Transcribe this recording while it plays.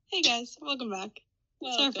Hey guys, welcome back.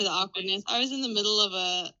 Well, Sorry for the awkwardness. I was in the middle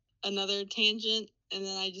of another tangent, and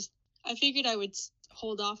then I figured I would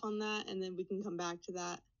hold off on that, and then we can come back to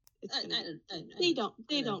that. They don't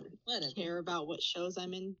care about what shows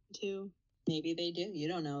I'm into. Maybe they do. You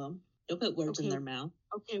don't know them. Don't put words in their mouth.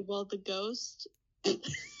 Okay, well, The Ghost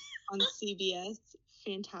on CBS,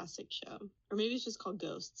 fantastic show. Or maybe it's just called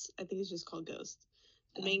Ghosts. I think it's just called Ghosts.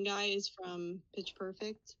 The main guy is from Pitch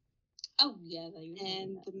Perfect. Oh, yeah.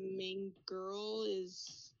 And the main girl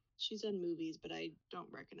she's done movies, but I don't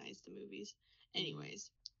recognize the movies.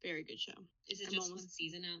 Anyways, very good show. Is it just one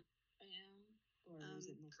season out right now? Or is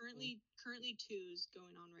it currently 2's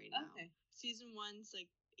going on right now. Okay. Season 1's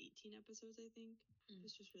like 18 episodes, I think.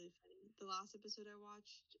 It's just really funny. The last episode I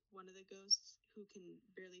watched, one of the ghosts who can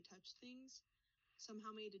barely touch things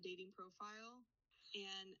somehow made a dating profile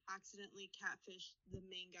and accidentally catfished the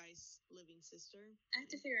main guy's living sister. I have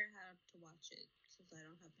to figure out how to watch it since I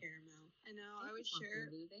don't have Paramount. I know. I would share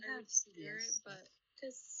it. They have CBS, but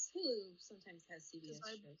because Hulu sometimes has CBS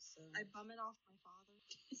shows. So I bum it off my father.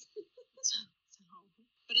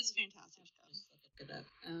 But it's fantastic show. Look it up.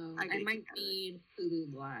 I might need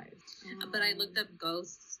Hulu Live, but I looked up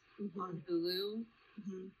Ghosts on Hulu,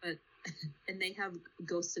 but and they have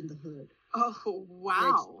Ghosts in the Hood. Oh,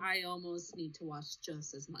 wow. Which I almost need to watch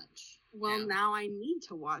just as much. Well, now I need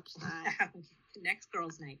to watch that. Next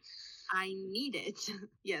Girls' Night. I need it.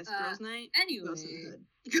 Yes, Girls' Night. Anyway. Ghosts in the Hood.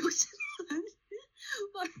 Ghosts in the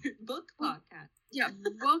Hood. Book podcast. Yeah,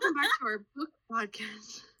 welcome back to our book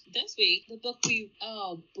podcast. This week, the book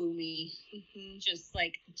Boomy, just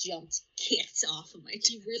like kicked off of my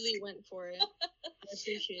chest. You really went for it. I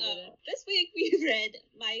appreciated it. This week, we read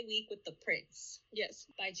My Week with the Prince. Yes.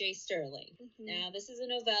 By Jay Sterling. Now, this is a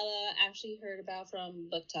novella I actually heard about from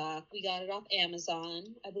Book Talk. We got it off Amazon.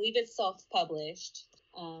 I believe it's self-published.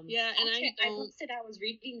 Yeah, and actually, I posted I was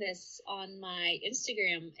reading this on my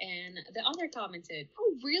Instagram, and the author commented.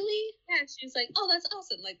 Oh, really? Yeah, she was like, "Oh, that's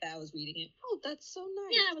awesome!" Like that, I was reading it. Oh, that's so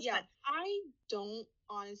nice. Yeah, it was fun. I don't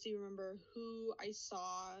honestly remember who I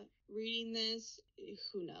saw reading this.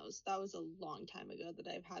 Who knows? That was a long time ago that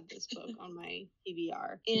I've had this book on my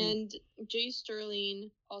TBR. And Jay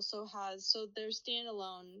Sterling also has, so they're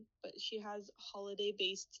standalone, but she has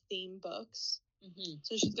holiday-based theme books.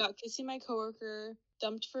 So she's got Kissing My Coworker,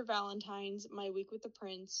 Dumped for Valentine's, My Week with the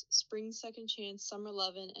Prince, Spring Second Chance, Summer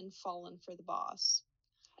Lovin', and Fallen for the Boss.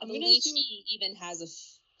 I believe she even has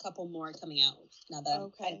a couple more coming out now that I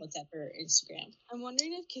looked at her Instagram. I'm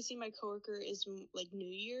wondering if Kissing My Coworker is like New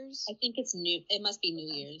Year's. I think it's new. It must be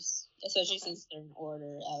New Year's, especially since they're in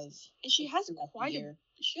order of. And she has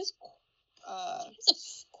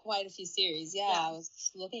quite a few series. Yeah, I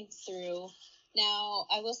was looking through. Now,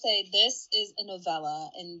 I will say this is a novella,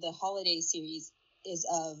 and the holiday series is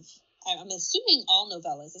of, I'm assuming all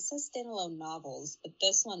novellas. It says standalone novels, but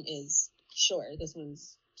this one is short. This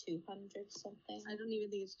one's 200 something. I don't even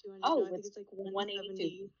think it's 200. Oh, I think it's like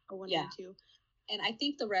 182 or 182. Yeah. And I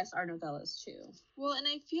think the rest are novellas too. Well, and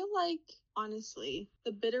I feel like, honestly,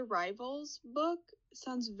 the Bitter Rivals book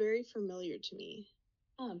sounds very familiar to me.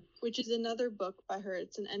 Which is another book by her.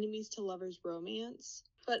 It's an enemies to lovers romance.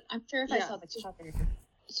 But I'm sure if I saw the cover.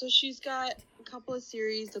 So she's got a couple of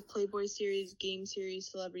series, the Playboy series, Game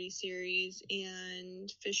series, Celebrity series,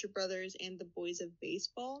 and Fisher Brothers and the Boys of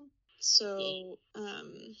Baseball. So,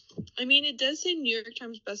 I mean, it does say New York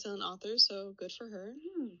Times bestselling author, so good for her.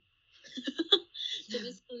 So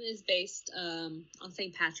this one is based on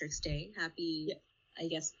St. Patrick's Day. Happy, I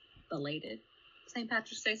guess, belated St.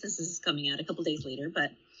 Patrick's Day, since this is coming out a couple days later,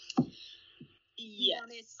 but we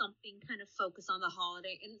wanted something kind of focused on the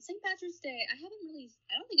holiday. And St. Patrick's Day, I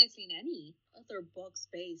don't think I've seen any other books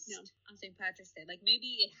based on St. Patrick's Day. Like,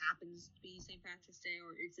 maybe it happens to be St. Patrick's Day,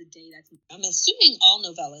 or it's a day that's... I'm assuming all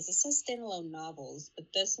novellas. It says standalone novels,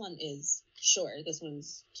 but this one is short. This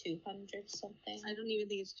one's 200 something. I don't even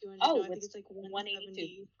think it's 200. Oh, I think it's like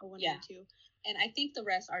 182 or 182. Yeah. And I think the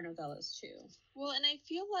rest are novellas too. Well, and I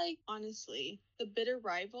feel like, honestly, the Bitter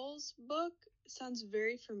Rivals book sounds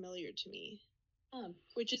very familiar to me.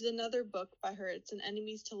 Which is another book by her. It's an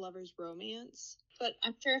enemies to lovers romance. But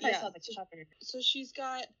I'm sure if I saw the cover. So she's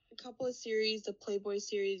got a couple of series, the Playboy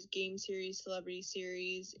series, Game series, Celebrity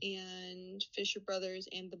series, and Fisher Brothers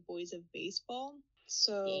and the Boys of Baseball.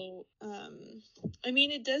 So, I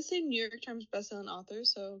mean, it does say New York Times bestselling author,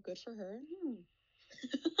 so good for her.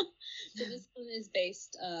 So this one is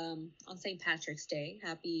based on St. Patrick's Day.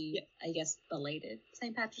 Happy, I guess, belated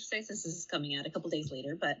St. Patrick's Day, since this is coming out a couple days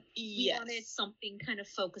later. But we wanted something kind of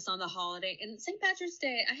focused on the holiday. And St. Patrick's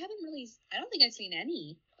Day, I don't think I've seen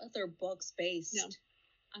any other books based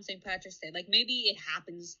on St. Patrick's Day. Like, maybe it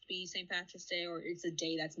happens to be St. Patrick's Day, or it's a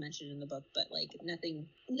day that's mentioned in the book, but, like, nothing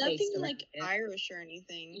like Irish or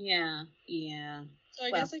anything. Yeah. So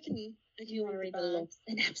I guess I can you want to read the little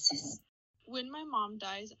synopsis. When my mom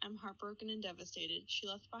dies, I'm heartbroken and devastated. She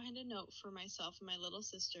left behind a note for myself and my little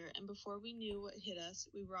sister, and before we knew what hit us,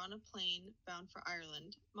 we were on a plane bound for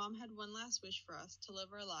Ireland. Mom had one last wish for us, to live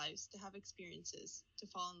our lives, to have experiences, to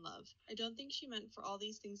fall in love. I don't think she meant for all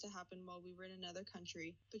these things to happen while we were in another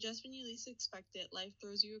country, but just when you least expect it, life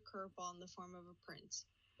throws you a curveball in the form of a prince,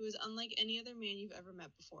 who is unlike any other man you've ever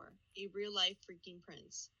met before. A real-life freaking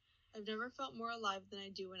prince. I've never felt more alive than I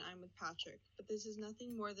do when I'm with Patrick, but this is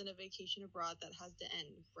nothing more than a vacation abroad that has to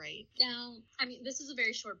end, right? Now, I mean, this is a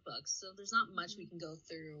very short book, so there's not much we can go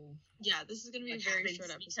through. Yeah, this is going to be a very short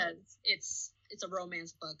episode. Because it's a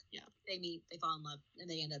romance book. Yeah. They meet, they fall in love, and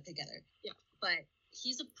they end up together. Yeah. But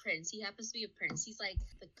he's a prince. He happens to be a prince. He's like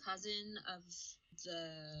the cousin of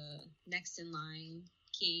the next in line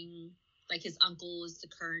king. Like, his uncle is the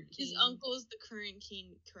current king. His uncle is the current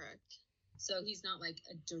king, correct. So he's not like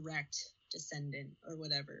a direct descendant or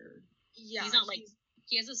whatever. Yeah. He's not like,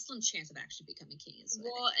 he has a slim chance of actually becoming king.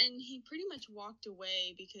 Well, and he pretty much walked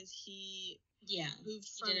away because he moved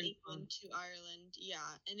from England to Ireland. Yeah.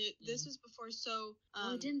 And this was before, so...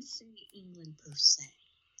 it didn't say England per se.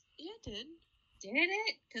 Yeah, it did. Did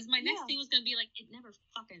it? Because my next thing was going to be like, it never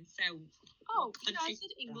fucking said. Oh, yeah, I said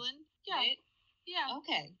England. Yeah. Right? Yeah.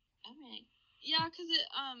 Okay. All right. Yeah, because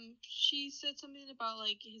she said something about,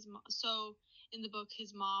 like, his mom. So, in the book,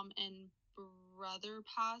 his mom and brother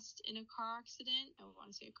passed in a car accident. I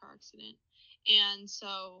want to say a car accident. And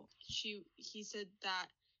so, he said that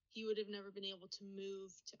he would have never been able to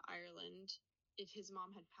move to Ireland if his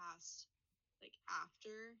mom had passed, like,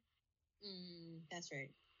 after. That's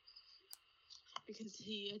right. Because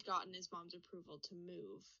he had gotten his mom's approval to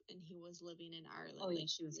move, and he was living in Ireland. Oh, yeah,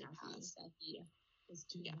 she was happy that he was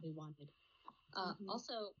doing what he wanted.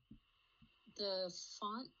 Also, the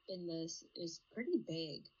font in this is pretty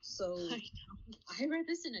big. So I read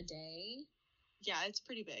this in a day. Yeah, it's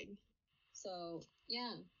pretty big. So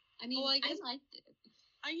yeah, I mean, I liked it.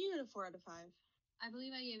 I gave it a 4 out of 5. I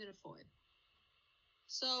believe I gave it a 4.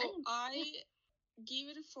 So I gave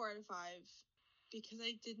it a 4 out of 5 because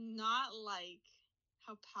I did not like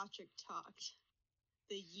how Patrick talked.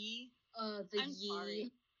 The ye. I'm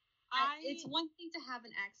sorry. It's one thing to have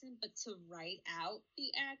an accent, but to write out the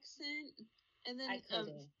accent, and then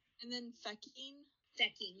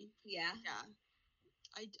fecking, yeah.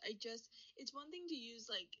 I just, it's one thing to use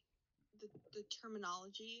like the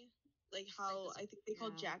terminology, like how I think they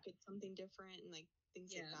call jackets something different and like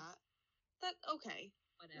things like that. That okay,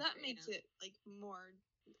 whatever, that makes it like more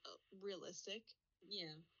realistic.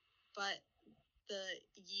 Yeah, but the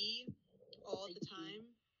ye all the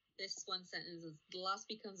time. This one sentence is, the loss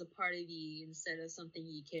becomes a part of ye instead of something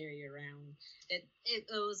ye carry around. It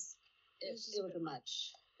was a bit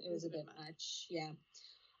much. It was a bit much. Yeah.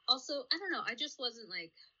 Also, I don't know. I just wasn't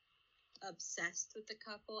like obsessed with the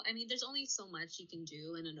couple. I mean, there's only so much you can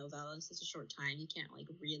do in a novella in such a short time. You can't like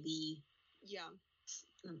really,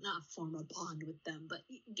 not form a bond with them, but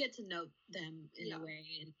get to know them in a way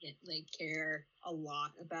and care a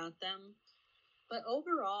lot about them. But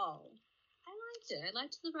overall, I liked it. I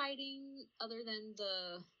liked the writing, other than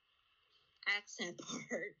the accent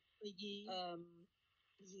part. Ye.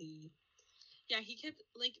 Yeah, he kept,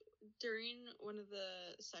 like, during one of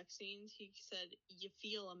the sex scenes, he said, "You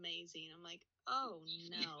feel amazing." I'm like, oh,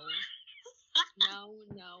 no.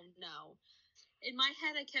 No. In my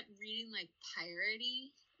head, I kept reading, like,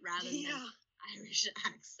 piratey rather than Irish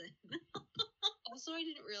accent. Also, I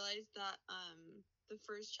didn't realize that the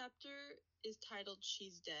first chapter is titled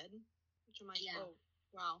 "She's Dead," which I'm like, oh,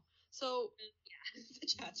 wow. So the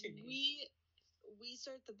chapter name. We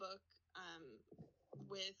start the book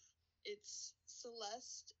with, it's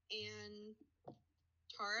Celeste and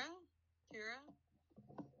Tara.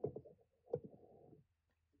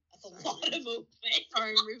 That's a lot of movement.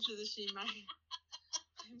 Sorry, move to the sheet.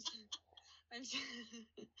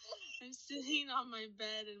 I'm sitting on my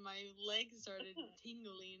bed and my legs started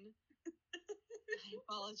tingling. I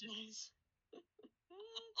apologize.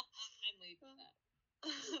 I'm late for that.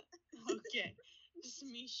 Okay. Just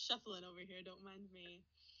me shuffling over here, don't mind me.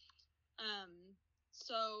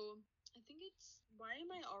 So I think it's, why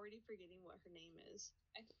am I already forgetting what her name is?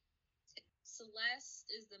 Celeste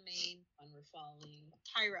is the main one we're following.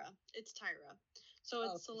 Tyra. It's Tyra. So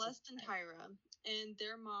it's Celeste and Tyra, and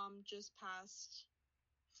their mom just passed.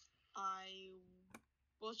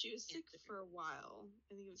 She was sick for a while.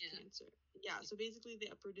 I think it was cancer. Yeah, so basically they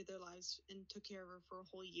uprooted their lives and took care of her for a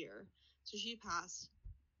whole year. So she passed.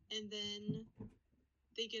 And then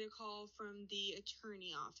they get a call from the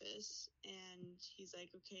attorney office, and he's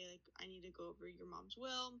like, okay, like, I need to go over your mom's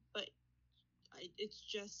will, but it's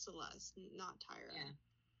just Celeste, not Tyra. Yeah.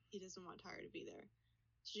 He doesn't want Tyra to be there.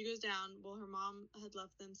 So she goes down. Well, her mom had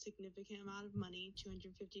left them significant amount of money,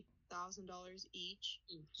 $250,000 each.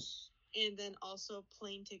 And then also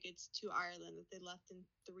plane tickets to Ireland that they left in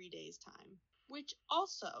 3 days' time. Which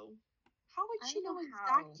also, how would she know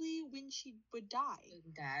exactly when she would die?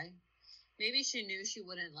 Maybe she knew she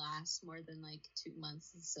wouldn't last more than like 2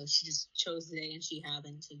 months, and so she just chose the day and she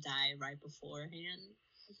happened to die right beforehand.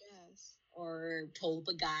 I guess. Or told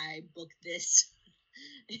the guy, book this.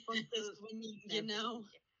 Book this when you know.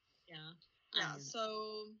 Yeah. Yeah,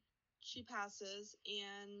 so she passes,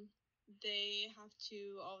 and they have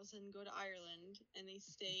to all of a sudden go to Ireland, and they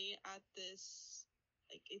stay at this,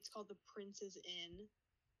 like, it's called the Prince's Inn,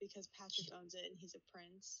 because Patrick owns it, and he's a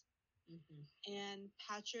prince. Mm-hmm. And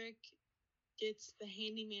Patrick gets the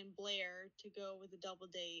handyman Blair to go with a double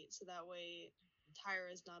date, so that way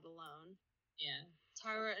Tyra's not alone. Yeah.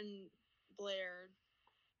 Tyra and Blair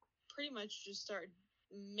pretty much just start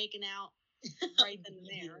making out right then and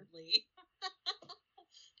there.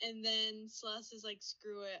 And then Celeste is like,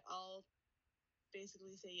 screw it, I'll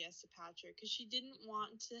basically say yes to Patrick, because she didn't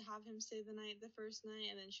want to have him stay the night the first night,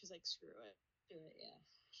 and then she was like, screw it.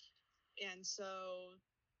 Yeah. And so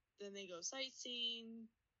then they go sightseeing.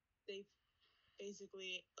 They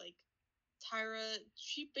basically, like, Tyra,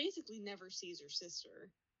 she basically never sees her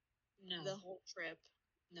sister. No. The whole trip.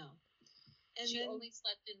 No. And she then, only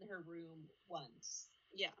slept in her room once.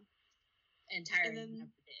 Yeah. And Tyra never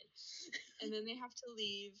did. And then they have to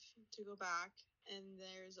leave to go back, and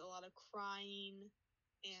there's a lot of crying,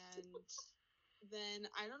 and then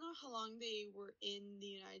I don't know how long they were in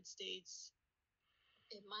the United States.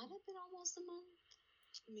 It might have been almost a month.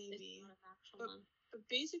 Maybe. Not an actual month. But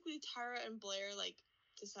basically, Tyra and Blair, like,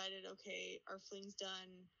 decided, okay, our fling's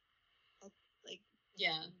done. Like,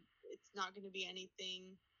 yeah, it's not going to be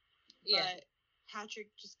anything. Yeah. But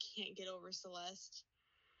Patrick just can't get over Celeste.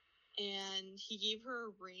 And he gave her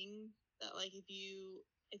a ring that, like, I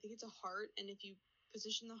think it's a heart, and if you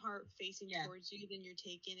position the heart facing towards you, then you're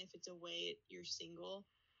taken. If it's away, you're single.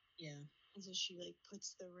 Yeah. And so she, like,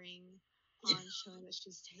 puts the ring on, showing that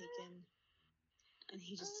she's taken. And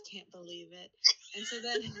he just can't believe it. And so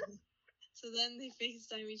then they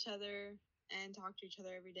FaceTime each other and talk to each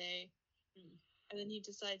other every day. And then he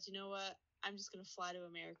decides, you know what? I'm just going to fly to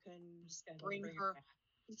America and just bring her.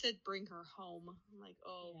 He said, bring her home. I'm like,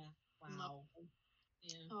 oh, yeah. Wow.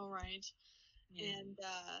 Yeah. All right. Yeah. And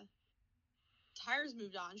Tyra's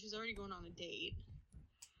moved on. She's already going on a date.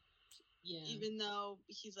 Yeah. Even though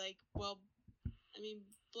he's like, well, I mean,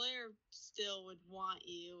 Blair still would want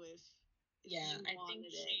you if yeah, I think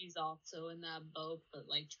she's also in that boat, but,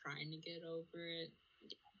 like, trying to get over it.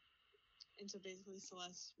 Yeah. And so basically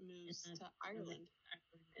Celeste moves to Ireland.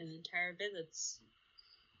 And then Tyra visits.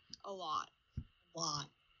 A lot.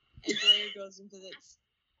 And Blair goes and visits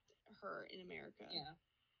her in America. Yeah.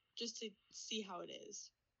 Just to see how it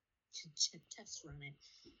is. Test run it.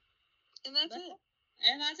 And that's it.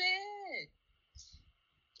 And that's it.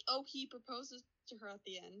 Oh, he proposes to her at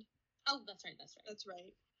the end. Oh, that's right. That's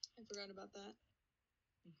right. I forgot about that.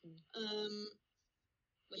 Mm-hmm.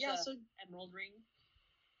 With so emerald ring.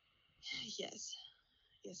 Yes,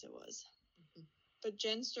 it was. Mm-hmm. But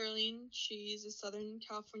Jen Sterling, she's a Southern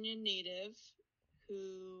California native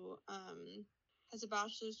who has a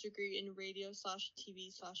bachelor's degree in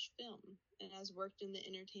radio/TV/film and has worked in the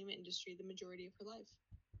entertainment industry the majority of her life.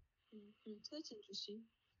 Mm-hmm. So that's interesting.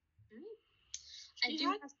 I do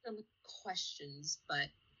have some questions, but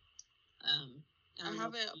I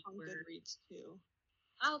have it on Goodreads too.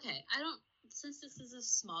 Okay, since this is a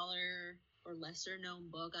smaller or lesser known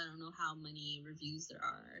book, I don't know how many reviews there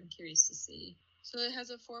are. I'm curious to see. So it has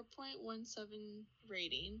a 4.17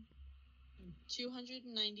 rating.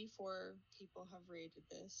 294 people have rated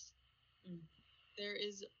this. There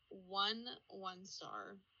is 1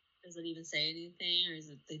 1-star. Does it even say anything, or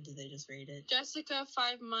do they just rate it? Jessica,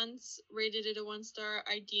 5 months, rated it a 1-star.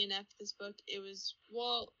 I DNF'd this book. It was,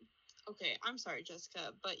 okay, I'm sorry,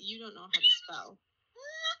 Jessica, but you don't know how to spell.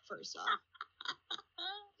 First off.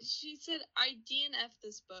 She said, I DNF'd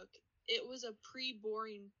this book. It was a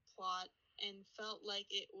pre-boring plot and felt like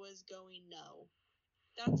it was going no.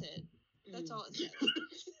 That's it. That's all it says.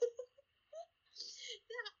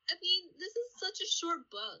 I mean, this is such a short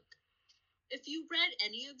book. If you read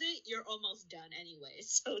any of it, you're almost done anyway,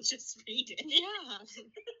 so just read it. Yeah.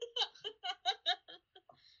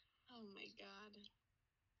 Oh my god.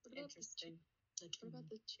 What about Interesting. What about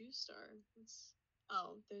the 2-star?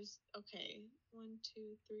 Oh, there's, okay, 1,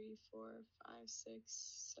 2, 3, 4, 5,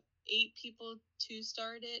 6, 8 people to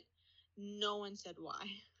start it. No one said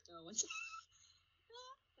why. No one's.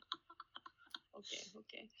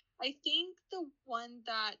 Okay. I think the one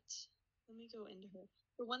that, let me go into her.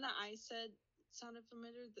 The one that I said sounded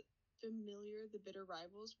familiar, the Bitter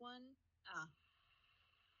Rivals one.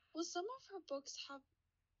 Well, some of her books have,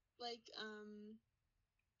 like,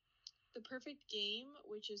 The Perfect Game,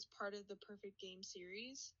 which is part of the Perfect Game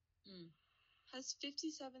series, has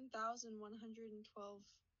 57,112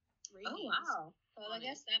 ratings. Oh, wow. Well, I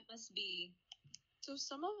guess that must be... So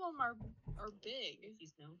some of them are big.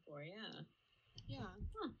 He's known for, yeah. Yeah.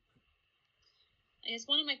 Huh. I guess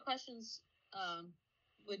one of my questions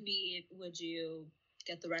would be, would you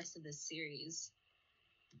get the rest of this series?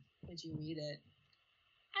 Would you read it?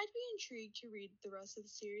 I'd be intrigued to read the rest of the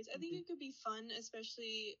series. I think it could be fun,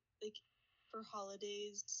 especially like for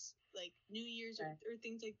holidays, like New Year's or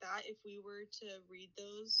things like that. If we were to read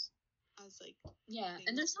those as like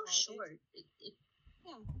and they're so short.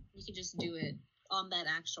 Yeah, you can just do it on that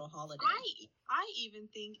actual holiday. I even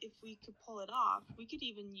think if we could pull it off, we could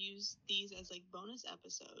even use these as like bonus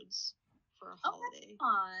episodes for a holiday.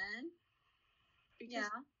 Oh, that's fun. Because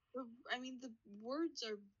I mean the words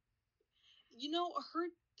are,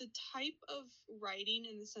 the type of writing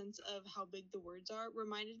in the sense of how big the words are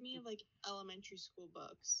reminded me of like elementary school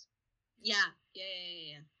books. Yeah.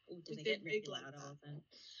 Oh, did they get really loud all of them?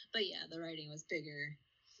 But yeah, the writing was bigger.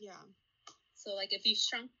 Yeah. So like if you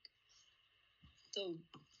shrunk the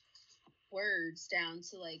words down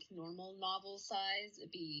to like normal novel size,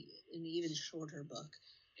 it'd be an even shorter book.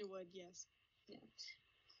 It would, yes. Yeah.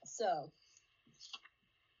 So,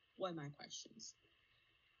 what are my questions?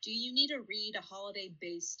 Do you need to read a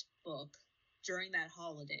holiday-based book during that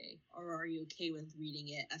holiday, or are you okay with reading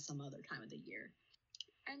it at some other time of the year?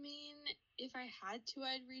 I mean, if I had to,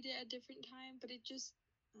 I'd read it at a different time, but it just,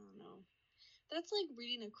 I don't know. That's like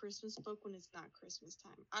reading a Christmas book when it's not Christmas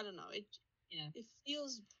time. I don't know. It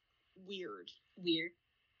feels weird.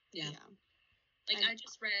 Yeah. Like, I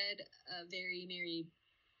just read a Very Merry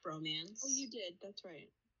Bromance. Oh, you did. That's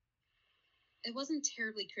right. It wasn't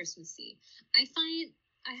terribly Christmassy. I find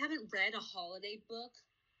I haven't read a holiday book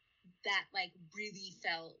that, like, really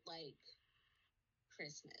felt like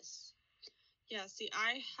Christmas. Yeah, see,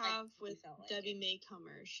 I have with Debbie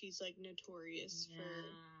Maycomer. She's, like, notorious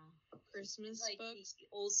for Christmas books. The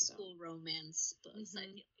old school romance books. I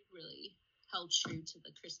feel like really held true to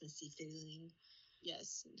the Christmassy feeling.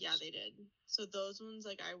 Yes, yeah, they did. So those ones,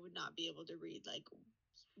 like, I would not be able to read, like,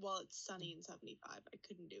 while it's sunny in 75. I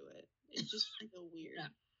couldn't do it. It just feel weird.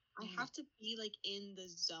 Yeah. I have to be, like, in the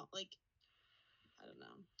zone. Like, I don't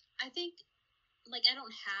know. I think, like, I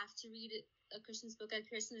don't have to read a Christmas book at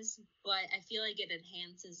Christmas, but I feel like it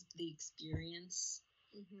enhances the experience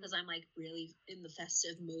because I'm, like, really in the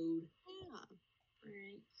festive mood. Yeah.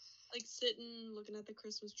 Right. Like, sitting, looking at the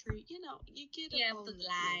Christmas tree, you get with the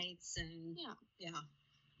lights and... Yeah.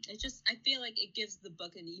 It's just, I feel like it gives the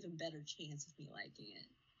book an even better chance of me liking it.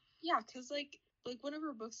 Yeah, because, like one of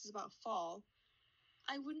her books is about fall.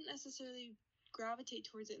 I wouldn't necessarily gravitate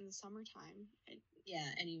towards it in the summertime.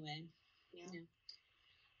 Anyway. Yeah.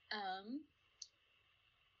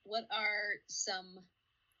 What are some...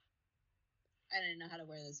 I don't know how to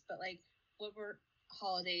wear this, but, like, what were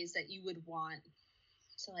holidays that you would want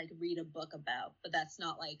to, like, read a book about, but that's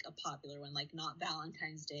not, like, a popular one, like, not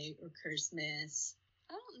Valentine's Day or Christmas?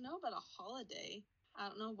 I don't know about a holiday. I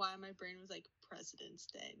don't know why my brain was like President's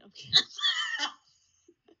Day. No kidding.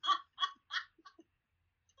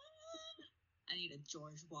 I need a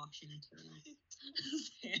George Washington fanfic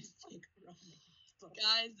romance book.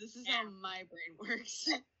 Guys, this is how my brain works.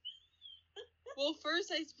 Well,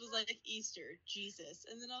 first I was like Easter, Jesus,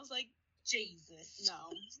 and then I was like, Jesus. No.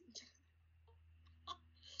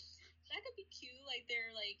 That could be cute. Like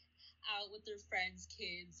they're like out with their friends'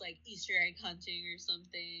 kids, like Easter egg hunting or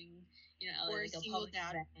something. Or like a public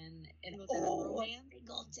dad and romance.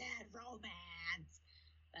 Single dad romance.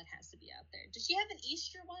 That has to be out there. Does she have an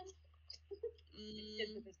Easter one?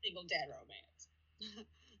 It's with a single dad romance.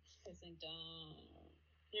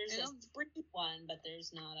 There's a spring one, but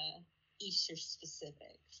there's not a Easter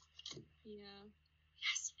specific. Yeah.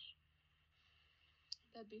 Fascinating.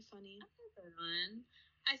 That'd be funny. Another one.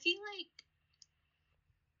 I feel like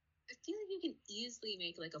you can easily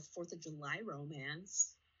make like a 4th of July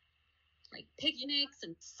romance. Like picnics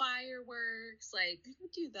and fireworks, like... You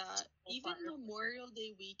could do that. Even Memorial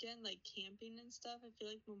Day weekend, like camping and stuff, I feel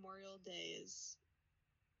like Memorial Day is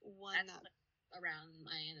one that... Like around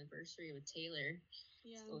my anniversary with Taylor.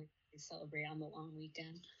 Yeah. So we celebrate on the long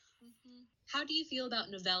weekend. Mm-hmm. How do you feel about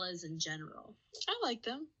novellas in general? I like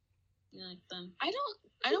them. You like them? I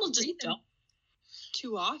don't read them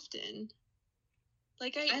too often.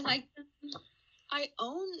 Like I like them.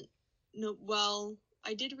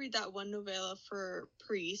 I did read that one novella for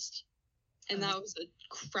Priest, and that was a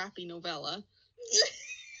crappy novella.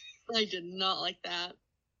 I did not like that.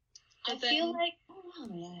 But I feel like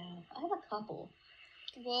I have a couple.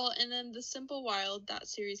 Well, and then The Simple Wild, that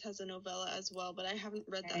series has a novella as well, but I haven't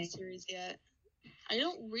read that series yet. I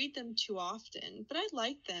don't read them too often, but I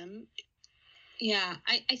like them. Yeah,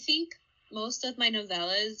 I think most of my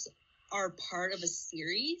novellas are part of a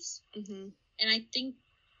series. Mm-hmm. And I think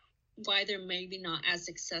why they're maybe not as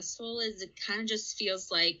successful is it kind of just feels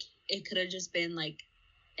like it could have just been like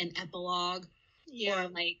an epilogue. Yeah. Or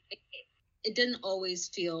like it didn't always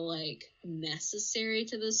feel like necessary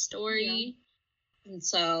to the story. Yeah. And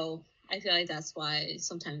so I feel like that's why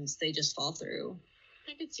sometimes they just fall through.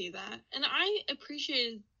 I could see that. And I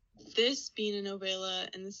appreciated this being a novella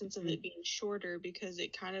in the sense of it being shorter because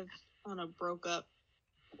it kind of broke up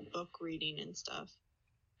book reading and stuff.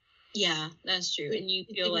 Yeah, that's true. And you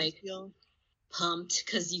feel like pumped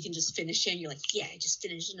because you can just finish it and you're like, yeah, I just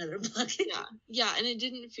finished another book. Yeah, and it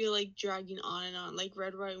didn't feel like dragging on and on. Like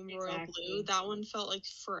Red, White, and Royal Blue, that one felt like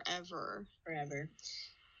forever.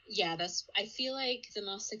 Yeah, I feel like the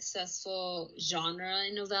most successful genre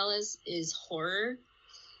in novellas is horror.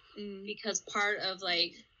 Because part of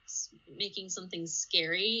like making something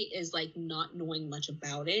scary is like not knowing much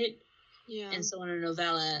about it. Yeah. And so in a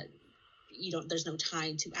novella, there's no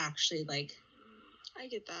time to actually like. I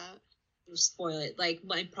get that. Spoil it. Like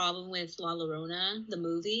my problem with La Llorona, the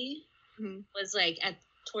movie, was like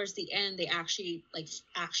towards the end they actually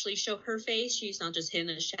show her face. She's not just hidden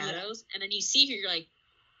in the shadows. And then you see her, you're like,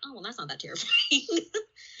 oh well, that's not that terrifying.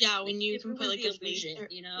 Yeah, when you can put like a illusion,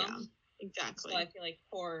 Yeah, exactly. So I feel like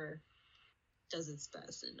horror does its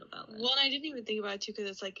best in novellas. Well, and I didn't even think about it too because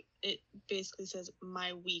it's like it basically says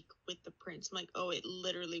my week with the prince. I'm like, oh, it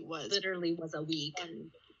literally was a week.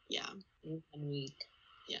 1 week.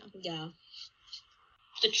 Yeah.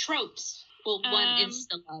 The tropes. Well, one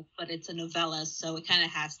insta-love, but it's a novella, so it kind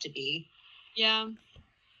of has to be. Yeah.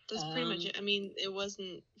 That's pretty much it. I mean, it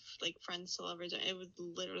wasn't like friends to lovers. It was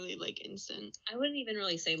literally like instant. I wouldn't even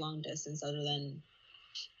really say long distance other than,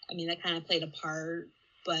 I mean, that kind of played a part,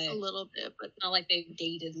 but. A little bit, but. Not like they've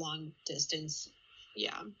dated long distance.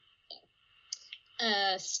 Yeah.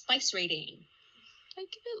 Spice rating.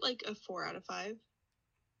 I'd give it like a 4 out of 5.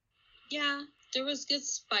 Yeah, there was good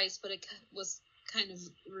spice, but it was kind of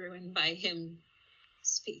ruined by him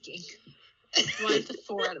speaking. Why is it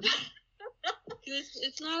 4 out of 5?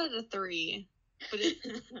 It's not at a 3, but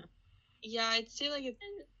yeah, I'd say like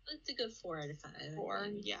it's a good 4 out of 5. 4,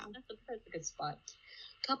 yeah. That's a good spot.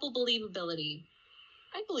 Couple believability.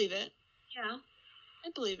 I believe it. Yeah. I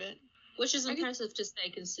believe it. Which is impressive to say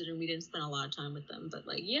considering we didn't spend a lot of time with them, but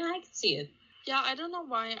like, yeah, I can see it. Yeah, I don't know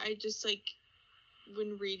why I just like,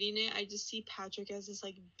 when reading it, I just see Patrick as this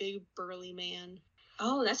like big burly man.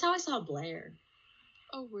 Oh, that's how I saw Blair.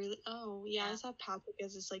 Oh, really? Oh, yeah. I saw Patrick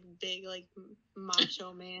as this like big like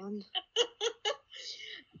macho man.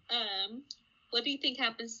 What do you think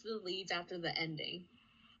happens to the leads after the ending?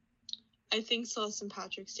 I think Celeste and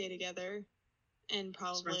Patrick stay together, and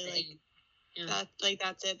probably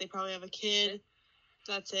that's it. They probably have a kid.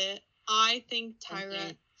 That's it. I think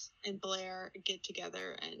Tyra and Blair get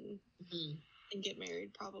together and get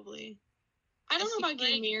married, probably. I don't know about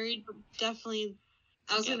getting married, but definitely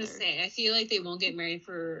I was going to say, I feel like they won't get married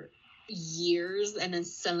for years, and then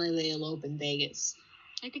suddenly they elope in Vegas.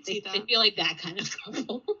 I could see that. They feel like that kind of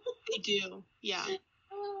couple. They do, yeah.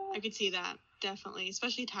 I could see that, definitely.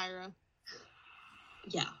 Especially Tyra.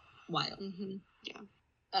 Yeah, wild. Mm-hmm.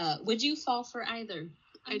 Yeah. Would you fall for either?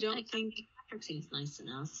 I don't think... Patrick seems nice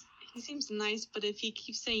enough. He seems nice, but if he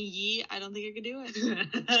keeps saying ye, I don't think I could do it.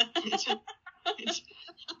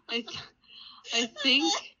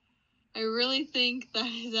 I really think that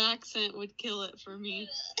his accent would kill it for me.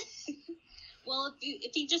 Well,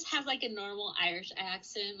 if he just has like a normal Irish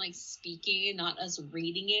accent, like speaking and not us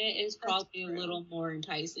reading it, is probably a little more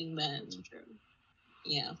enticing than. That's true.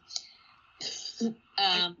 Yeah.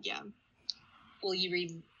 Yeah. Will you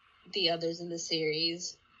read the others in the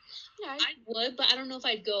series? Yeah, I would, but I don't know if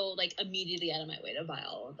I'd go like immediately out of my way to buy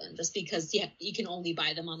all of them, just because you can only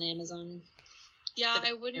buy them on Amazon. Yeah,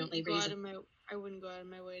 I wouldn't go out of my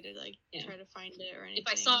way to like try to find it or anything.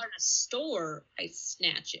 If I saw it in a store, I'd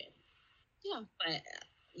snatch it. Yeah. But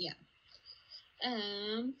yeah.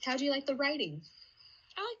 How do you like the writing?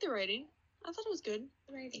 I like the writing. I thought it was good.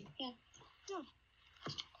 The writing, yeah.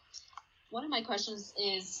 One of my questions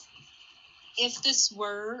is, if this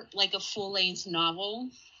were like a full-length novel,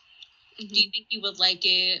 Mm-hmm. do you think you would like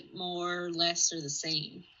it more, less, or the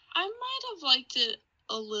same? I might have liked it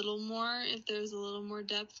a little more if there was a little more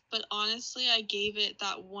depth, but honestly, I gave it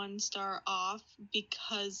that 1 star off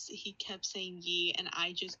because he kept saying ye, and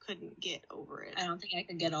I just couldn't get over it. I don't think I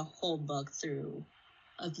could get a whole book through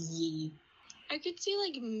of ye. I could see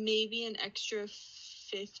like maybe an extra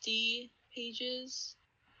 50 pages.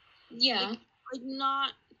 Yeah. Like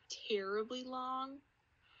not terribly long.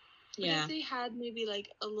 But Yeah. if they had maybe like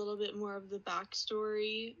a little bit more of the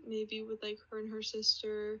backstory, maybe with like her and her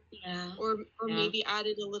sister. Yeah. Or maybe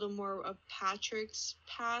added a little more of Patrick's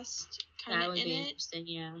past kind of in it. Interesting,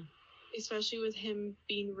 yeah. Especially with him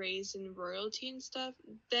being raised in royalty and stuff,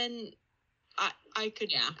 then I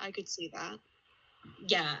could see that.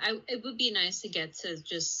 Yeah, it would be nice to get to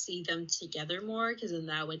just see them together more, because then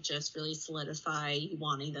that would just really solidify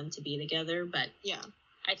wanting them to be together. But yeah,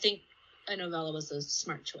 I think a novella was a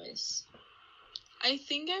smart choice. I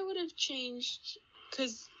think I would have changed,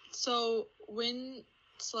 because so when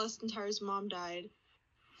Celeste and Tyra's mom died,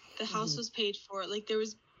 the house was paid for. Like there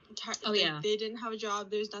was, they didn't have a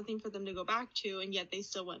job. There's nothing for them to go back to, and yet they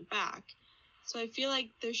still went back. So I feel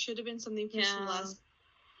like there should have been something for Celeste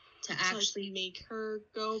to actually like, make her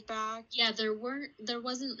go back. Yeah, there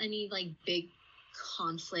wasn't any like big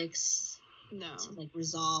conflicts to like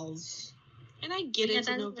resolve. And I get it's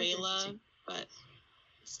a novella, but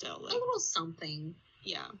still like a little something.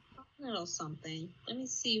 Yeah. A little something. Let me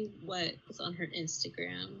see what's on her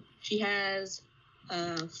Instagram. She has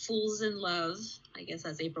Fools in Love. I guess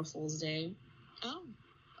that's April Fool's Day. Oh,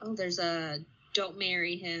 there's a Don't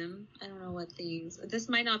Marry Him. I don't know what these. This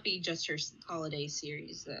might not be just her holiday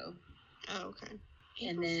series though. Oh, okay.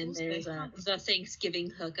 And then there's the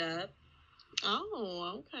Thanksgiving Hookup.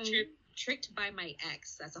 Oh, okay. Tricked by My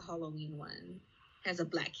Ex. That's a Halloween one. Has a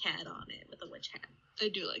black cat on it with a witch hat. I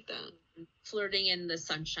do like that. Flirting in the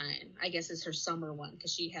Sunshine. I guess is her summer one,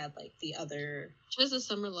 because she had like the other. She has a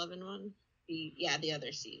summer lovin' one. The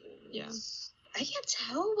other season. Yeah. I can't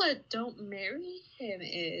tell what Don't Marry Him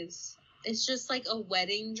is. It's just like a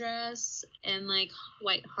wedding dress and like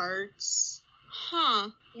white hearts. Huh.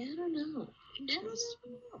 Yeah, I don't know.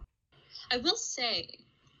 I will say,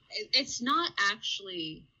 it's not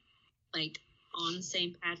actually like on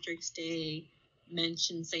St. Patrick's Day,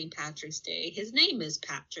 mention St. Patrick's Day. His name is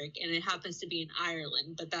Patrick, and it happens to be in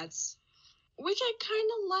Ireland, but that's... Which I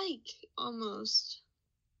kind of like, almost.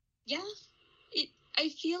 Yeah. I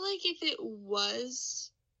feel like if it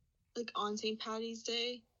was, like, on St. Patty's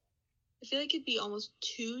Day, I feel like it'd be almost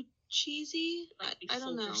too cheesy. I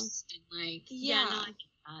don't know. Like, yeah, no, I get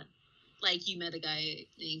that. Like, you met a guy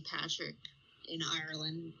named Patrick in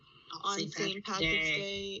Ireland on St. Patrick's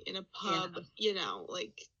Day in a pub, you know,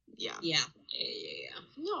 like, yeah. Yeah.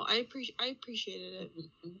 No, I appreciated it.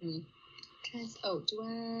 Mm-hmm. Do I...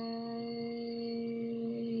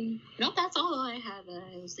 No, that's all I had that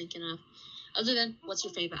I was thinking of. Other than, what's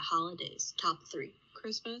your favorite holidays? Top 3.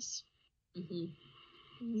 Christmas. Mm-hmm.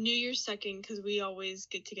 New Year's second, because we always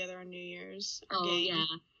get together on New Year's. Our gang. Yeah.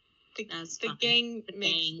 The gang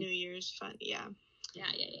makes New Year's fun, yeah.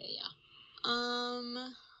 Yeah.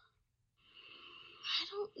 I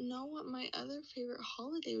don't know what my other favorite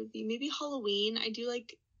holiday would be. Maybe Halloween. I do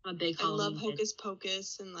like... I'm a big Halloween I love Hocus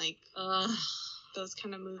Pocus and, like, those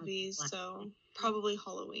kind of movies, so probably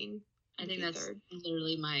Halloween. I think that's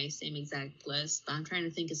literally my same exact list, but I'm trying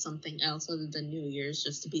to think of something else other than New Year's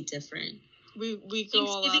just to be different. We go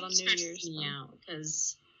all out on New Year's.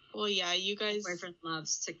 Because... Well, yeah, you guys... My boyfriend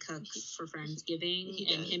loves to cook for Friendsgiving,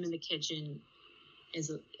 and him in the kitchen is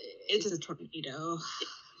a tornado.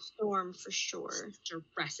 Storm, for sure.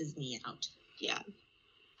 Stresses me out. Yeah.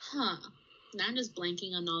 Huh. Now I'm just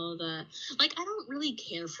blanking on all of the... Like, I don't really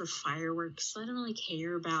care for fireworks. I don't really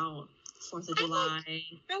care about 4th of July. I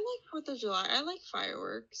like 4th of July. I like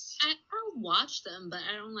fireworks. I'll watch them, but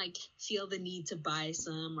I don't, like, feel the need to buy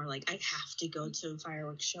some, or, like, I have to go to a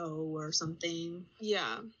fireworks show or something.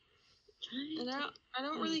 Yeah. And I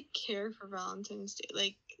don't really care for Valentine's Day.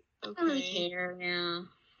 Like, okay. I don't really care, yeah.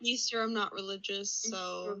 Easter, I'm not religious,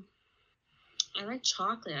 so... I like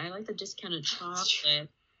chocolate. I like the discounted chocolate.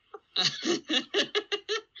 I'm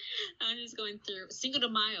just going through... Cinco de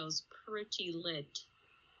Mayo's pretty lit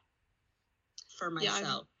for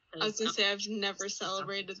myself. Yeah, I was going to say, I've never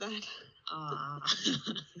celebrated that.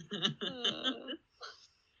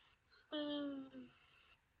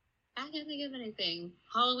 I can't think of anything.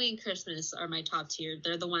 Halloween, Christmas are my top tier.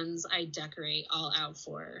 They're the ones I decorate all out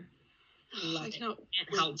for. Love it. Can't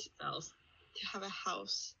help myself. To have a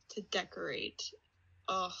house to decorate.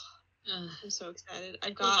 Oh, I'm so excited.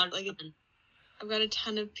 I've got I've got a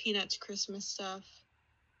ton of Peanuts Christmas stuff.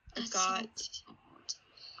 I've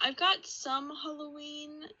got some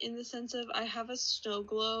Halloween in the sense of I have a snow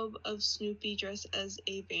globe of Snoopy dressed as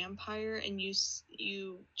a vampire, and you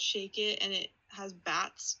shake it and it has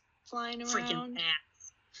bats flying around. Freaking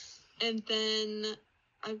bats. And then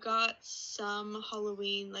I've got some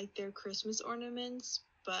Halloween, like their Christmas ornaments,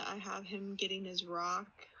 but I have him getting his rock.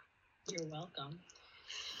 You're welcome.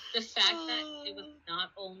 The fact that it was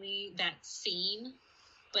not only that scene,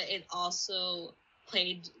 but it also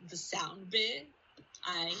played the sound bit,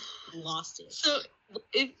 I lost it. So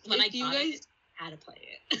if you guys had to play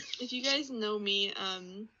it. If you guys know me,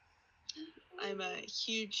 I'm a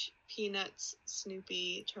huge Peanuts,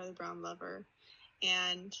 Snoopy, Charlie Brown lover,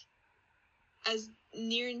 and as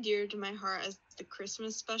near and dear to my heart as the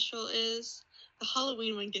Christmas special is, the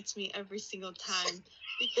Halloween one gets me every single time,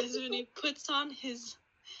 because when he puts on his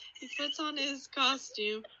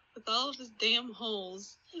costume with all of his damn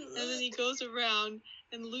holes, and then he goes around,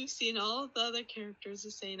 and Lucy and all of the other characters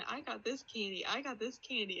are saying, I got this candy,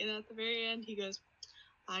 and at the very end he goes,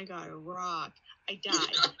 I got a rock. I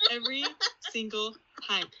died every single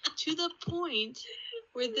time, to the point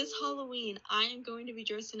where this Halloween I am going to be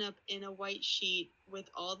dressing up in a white sheet with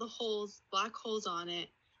all the holes, black holes on it,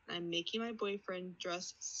 and I'm making my boyfriend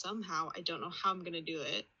dress somehow. I don't know how I'm going to do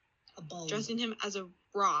it. Dressing him as a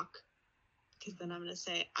rock, because then I'm going to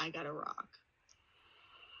say, I got a rock.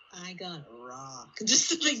 I got a rock.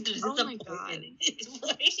 Just like, oh my god.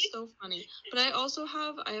 It's so funny. But I also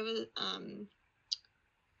have a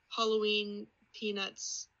Halloween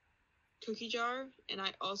Peanuts cookie jar, and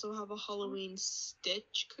I also have a Halloween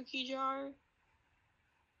Stitch cookie jar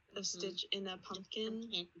of Stitch in a pumpkin.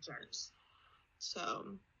 Candy jars.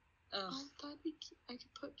 So, I thought I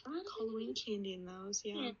could put Halloween candy in those,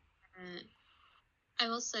 yeah. I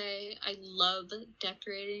will say, I love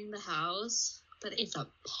decorating the house, but it's a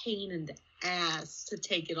pain in the ass to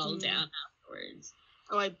take it all down afterwards.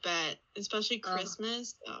 Oh, I bet. Especially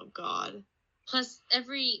Christmas. Oh, God. Plus, I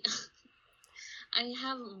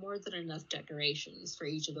have more than enough decorations for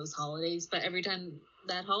each of those holidays, but every time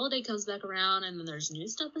that holiday comes back around, and then there's new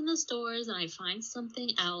stuff in the stores, and I find something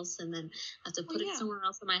else, and then I have to put it somewhere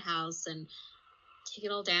else in my house, and take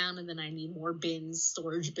it all down, and then I need more bins,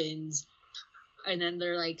 storage bins, and then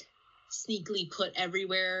they're, like, sneakily put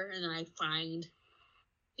everywhere, and then I find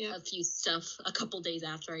a few stuff a couple days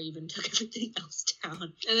after I even took everything else down.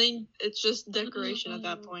 And then it's just decoration at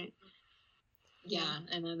that point. Yeah,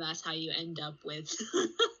 and then that's how you end up with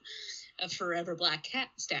a forever black cat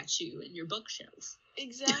statue in your bookshelf.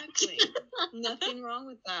 Exactly. Nothing wrong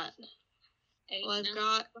with that. Well, I've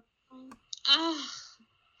got...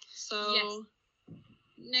 So... Yes.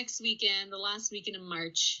 Next weekend, the last weekend of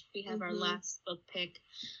March, we have our last book pick.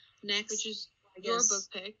 Next, which is your book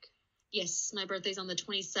pick. Yes, my birthday's on the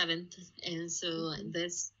 27th, and so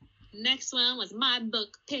this next one was my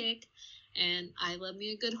book pick, and I love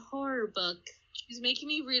me a good horror book. She's making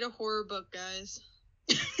me read a horror book, guys.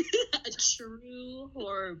 A true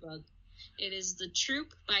horror book. It is The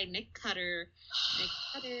Troop by Nick Cutter. Nick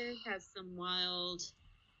Cutter has some wild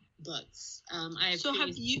books.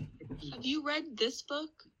 Have you read this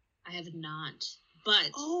book? I have not,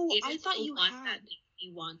 but I thought you had. That makes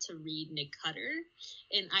me want to read Nick Cutter,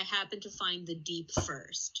 and I happened to find The Deep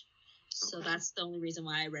first, so that's the only reason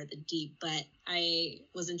why I read The Deep. But I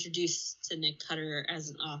was introduced to Nick Cutter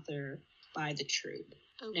as an author by The Troop.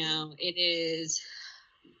 Now it is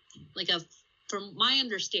like from my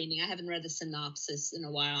understanding, I haven't read the synopsis in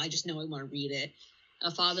a while. I just know I want to read it.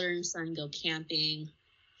 A father and son go camping.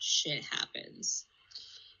 Shit happens.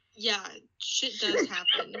 Yeah, shit does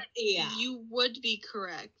happen. Yeah. You would be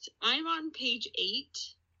correct. I'm on page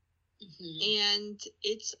 8, and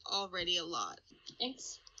it's already a lot.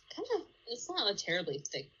 It's not a terribly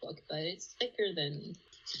thick book, but it's thicker than...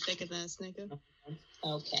 Thicker than a Snicker.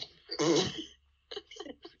 Okay.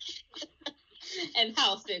 And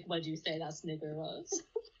how thick would you say that Snicker was?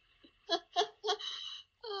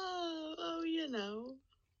 Oh, you know.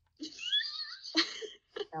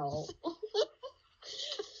 No.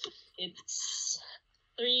 It's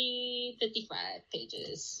 355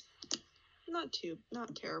 pages. Not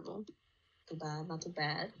terrible. Not too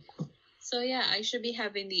bad. So yeah, I should be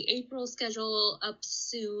having the April schedule up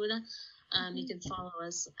soon. You can follow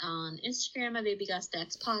us on Instagram at Baby Got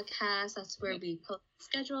Stacks Podcast. That's where we post the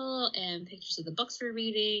schedule and pictures of the books we're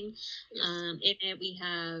reading. Yes. In it, we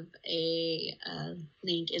have a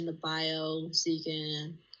link in the bio so you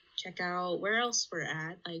can check out where else we're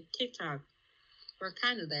at, like TikTok. We're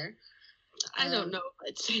kind of there. I don't know if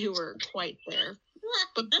I'd say we're quite there,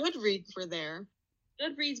 but Goodreads we're there.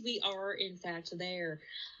 Goodreads, we are in fact there.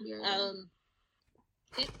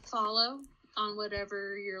 hit follow on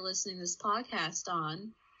whatever you're listening to this podcast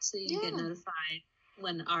on, so you get notified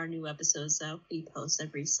when our new episodes out. We post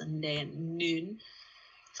every Sunday at noon.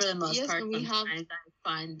 For the most part, sometimes I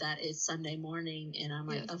find that it's Sunday morning, and I'm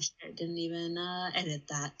like, oh shit, I didn't even edit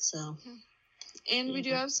that. So, and we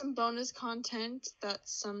do have some bonus content that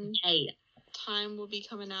some time will be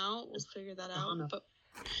coming out. We'll figure that out. But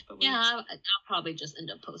I'll probably just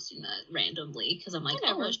end up posting that randomly because I'm like,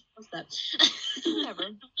 whatever. Oh, I should post that. Whatever.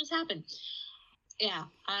 What just happened? Yeah.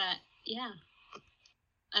 I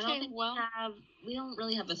don't think we don't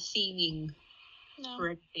really have a theming for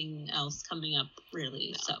anything else coming up,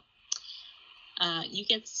 really. No. So, you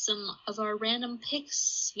get some of our random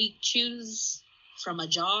picks. We choose from a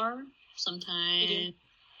jar. Sometimes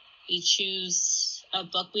we choose a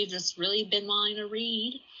book we've just really been wanting to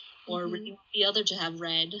read, or really want the other to have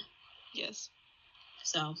read. Yes.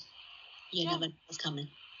 So, you never know what's coming.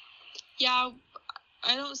 Yeah,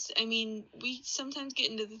 we sometimes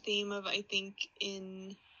get into the theme of, I think,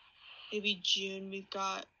 in maybe June, we've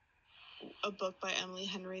got a book by Emily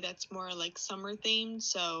Henry that's more like summer themed,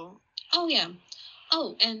 so. Oh, yeah.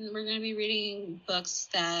 Oh, and we're going to be reading books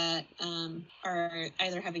that are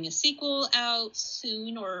either having a sequel out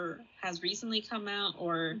soon or has recently come out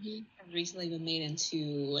or have recently been made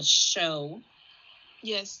into a show.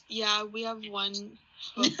 Yes. Yeah, we have one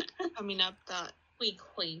book coming up that wink,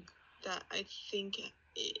 that I think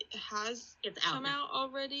it has come out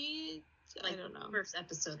already. Like, I don't know. First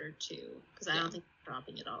episode or two, because I don't think we're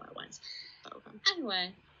dropping it all at once. Okay.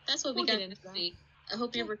 Anyway, that's what we got this week. I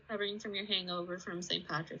hope you're recovering from your hangover from St.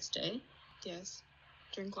 Patrick's Day. Yes.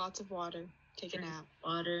 Drink lots of water. Take a nap.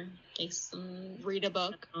 Water. Take some... Read a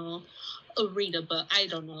book. Read a book. I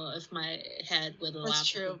don't know if my head would allow... That's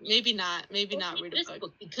true. Maybe not. Maybe not read a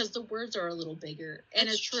book. Because the words are a little bigger. And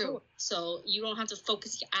it's true. Short, so you don't have to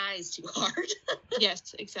focus your eyes too hard.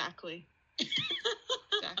 Yes, exactly.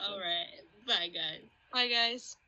 All right. Bye, guys. Bye, guys.